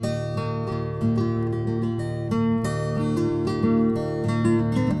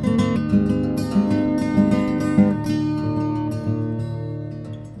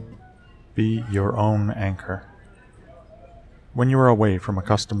your own anchor. When you are away from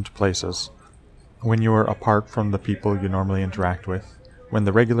accustomed places, when you are apart from the people you normally interact with, when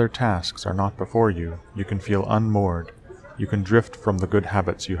the regular tasks are not before you, you can feel unmoored. You can drift from the good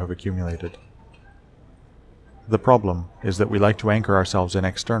habits you have accumulated. The problem is that we like to anchor ourselves in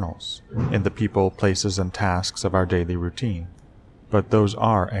externals, in the people, places, and tasks of our daily routine. But those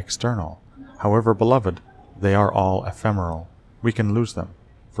are external. However beloved, they are all ephemeral. We can lose them,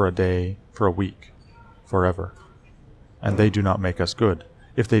 for a day, for a week, forever. And they do not make us good.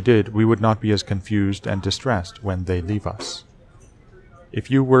 If they did, we would not be as confused and distressed when they leave us. If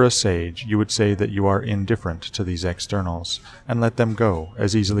you were a sage, you would say that you are indifferent to these externals, and let them go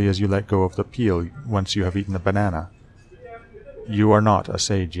as easily as you let go of the peel once you have eaten a banana. You are not a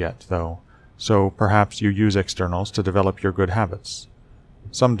sage yet, though, so perhaps you use externals to develop your good habits.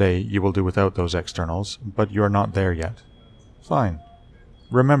 Someday you will do without those externals, but you are not there yet. Fine.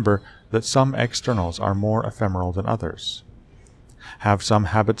 Remember that some externals are more ephemeral than others. Have some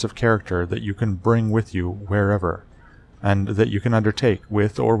habits of character that you can bring with you wherever, and that you can undertake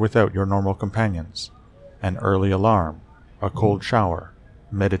with or without your normal companions. An early alarm, a cold shower,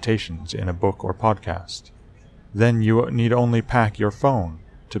 meditations in a book or podcast. Then you need only pack your phone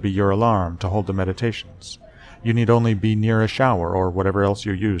to be your alarm to hold the meditations. You need only be near a shower or whatever else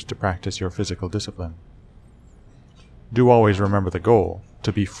you use to practice your physical discipline. Do always remember the goal,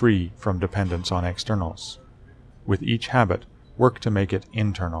 to be free from dependence on externals. With each habit, work to make it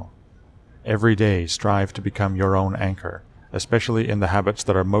internal. Every day strive to become your own anchor, especially in the habits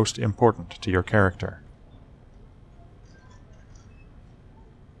that are most important to your character.